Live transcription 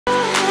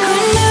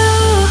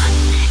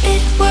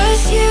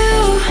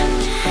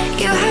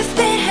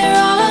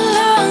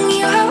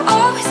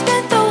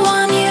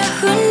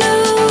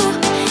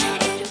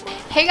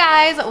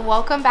guys,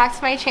 welcome back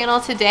to my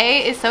channel.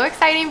 Today is so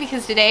exciting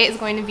because today is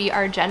going to be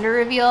our gender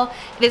reveal.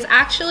 It is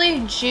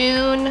actually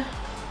June,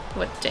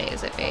 what day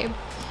is it, babe?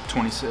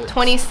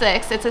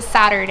 26th. It's a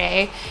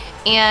Saturday,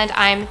 and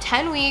I'm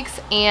 10 weeks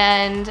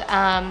and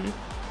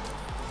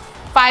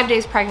 5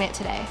 days pregnant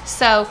today.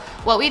 So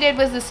what we did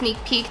was the sneak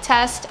peek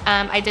test.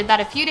 I did that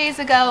a few days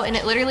ago, and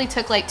it literally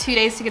took like 2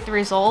 days to get the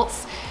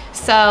results.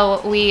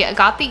 So we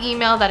got the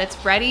email that it's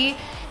ready,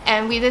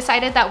 and we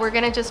decided that we're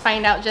gonna just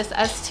find out just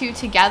us two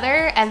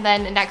together, and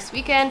then next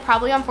weekend,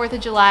 probably on 4th of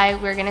July,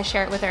 we're gonna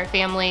share it with our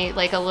family,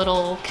 like a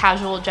little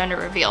casual gender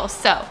reveal.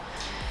 So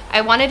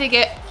I wanted to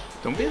get,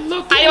 don't be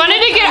looking. I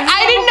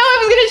didn't know I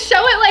was gonna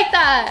show it like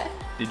that.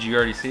 Did you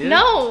already see it?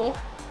 No.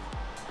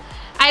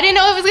 I didn't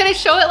know it was gonna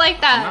show it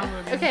like that.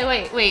 Okay,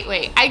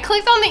 wait. I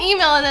clicked on the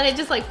email and then it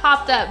just like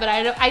popped up, but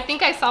I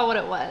think I saw what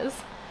it was.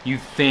 You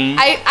think?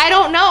 I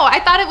don't know. I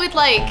thought it would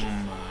like,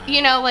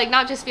 you know, like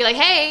not just be like,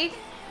 hey.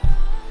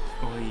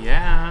 Well,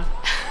 yeah.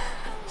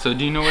 So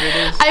do you know what it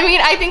is? I mean,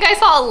 I think I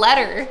saw a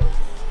letter.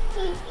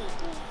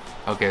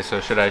 Okay, so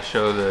should I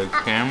show the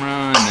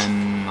camera and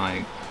then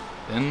like,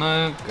 then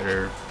look,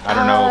 or I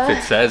don't know if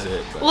it says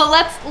it. But. Well,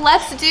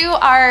 let's do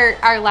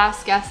our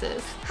last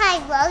guesses.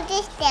 I wrote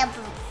this down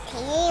for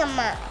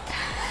camera.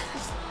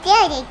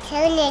 Daddy,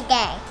 turn it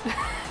down.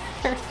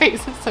 Her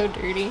face is so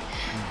dirty.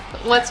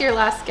 What's your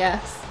last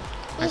guess?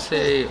 I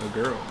say a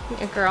girl.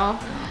 A girl.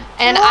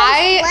 And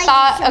I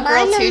thought a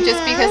girl too,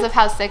 just because of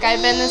how sick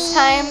I've been this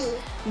time.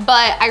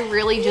 But I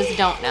really just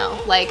don't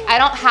know. Like, I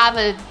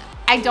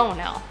don't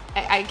know.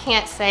 I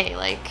can't say,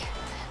 like,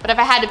 but if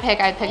I had to pick,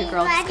 I'd pick a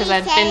girl just because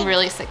I've been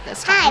really sick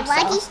this time. Hi,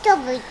 why do you still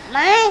read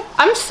mine?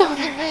 I'm so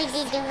nervous.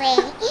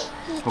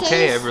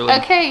 Okay, Everly.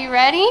 Okay, you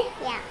ready?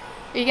 Yeah.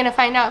 Are you gonna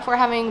find out if we're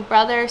having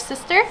brother or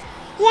sister?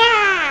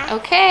 Yeah.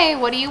 Okay,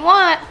 what do you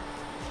want?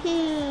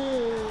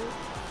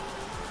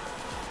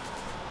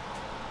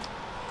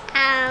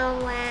 I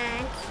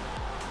want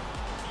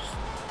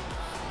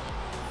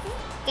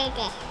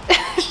Dede.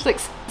 She's like,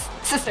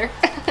 sister.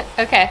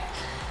 Okay.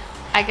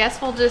 I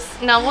guess we'll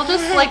just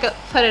like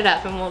put it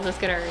up and we'll just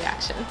get our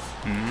reactions.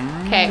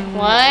 Okay,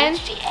 1,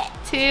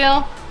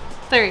 2,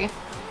 3.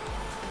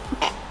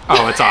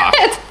 Oh, it's off.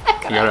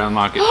 You gotta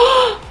unlock it.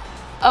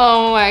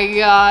 Oh my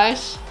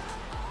gosh.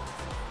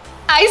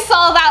 I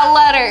saw that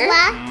letter.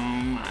 Oh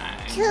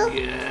my God.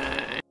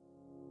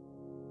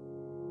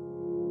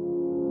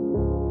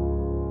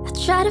 I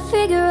try to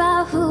figure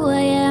out who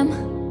I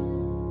am.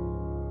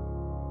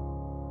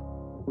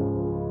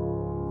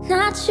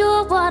 Not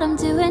sure what I'm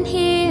doing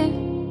here,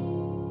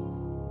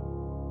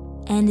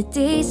 and the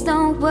days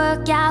don't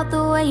work out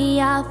the way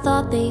I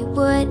thought they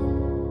would.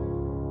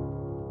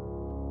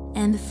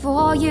 And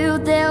before you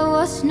there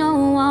was no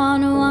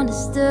one who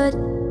understood.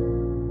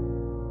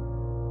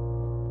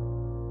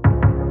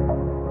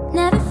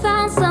 Never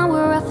found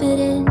somewhere I fit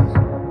in.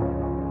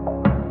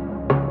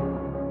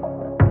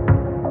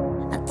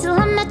 Until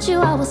I met you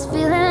I was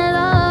feeling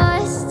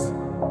lost,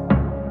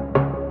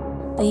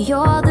 but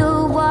you're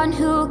the one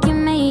who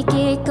can make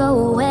it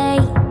go away.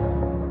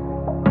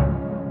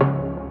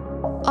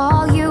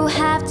 All you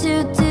have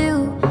to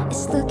do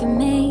is look at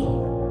me.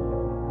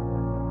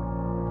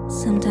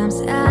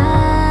 Sometimes I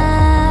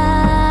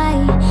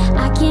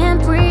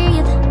can't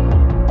breathe,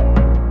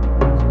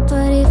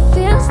 but it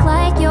feels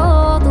like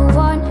you're the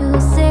one who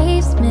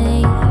saves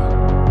me.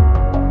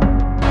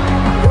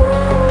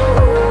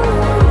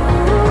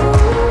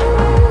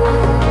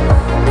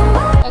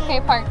 Okay,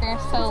 Parker,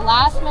 so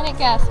last minute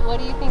guess, what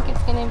do you think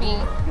it's gonna be?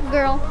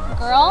 Girl.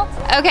 Girl?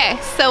 Okay,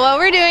 so what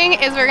we're doing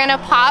is we're gonna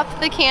pop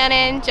the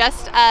cannon,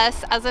 just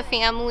us as a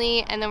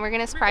family, and then we're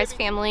gonna surprise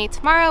family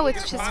tomorrow,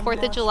 which is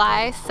 4th of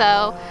July.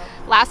 So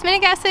last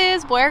minute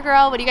guesses, boy or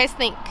girl, what do you guys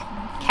think?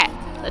 Okay,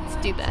 let's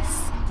do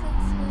this.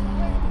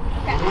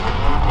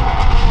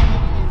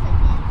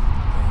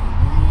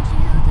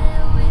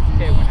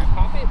 Okay, when I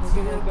pop it, we're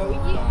gonna go,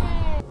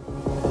 yeah.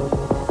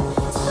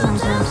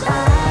 Sometimes I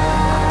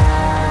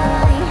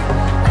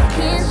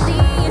can't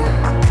see,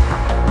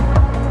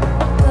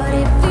 but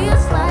it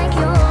feels like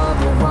you're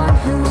the one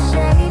who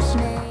saves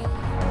me.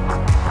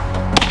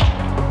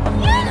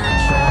 When I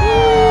try,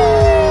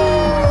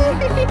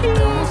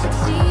 don't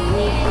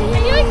succeed.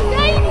 are you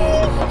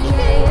excited?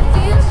 Yeah, it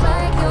feels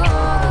like you're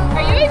the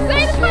Are you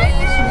excited,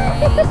 Parker?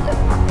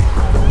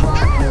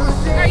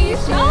 Are you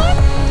sure?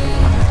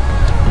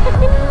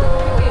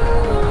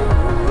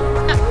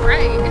 That's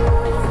right.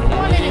 I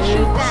wanted to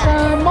shoot that.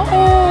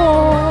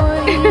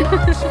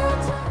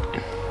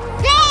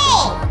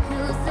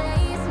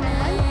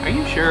 Are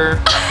you sure?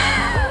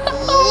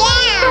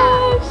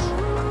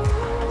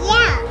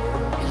 Yeah.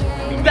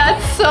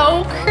 That's so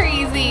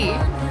crazy.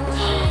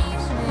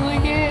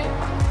 Look at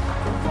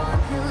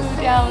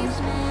down.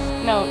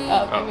 No,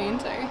 up, I mean,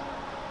 sorry.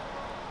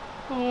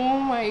 Oh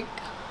my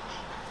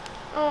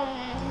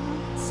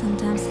god.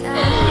 Sometimes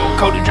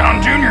Cody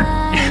John Jr. I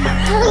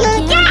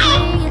can't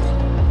breathe,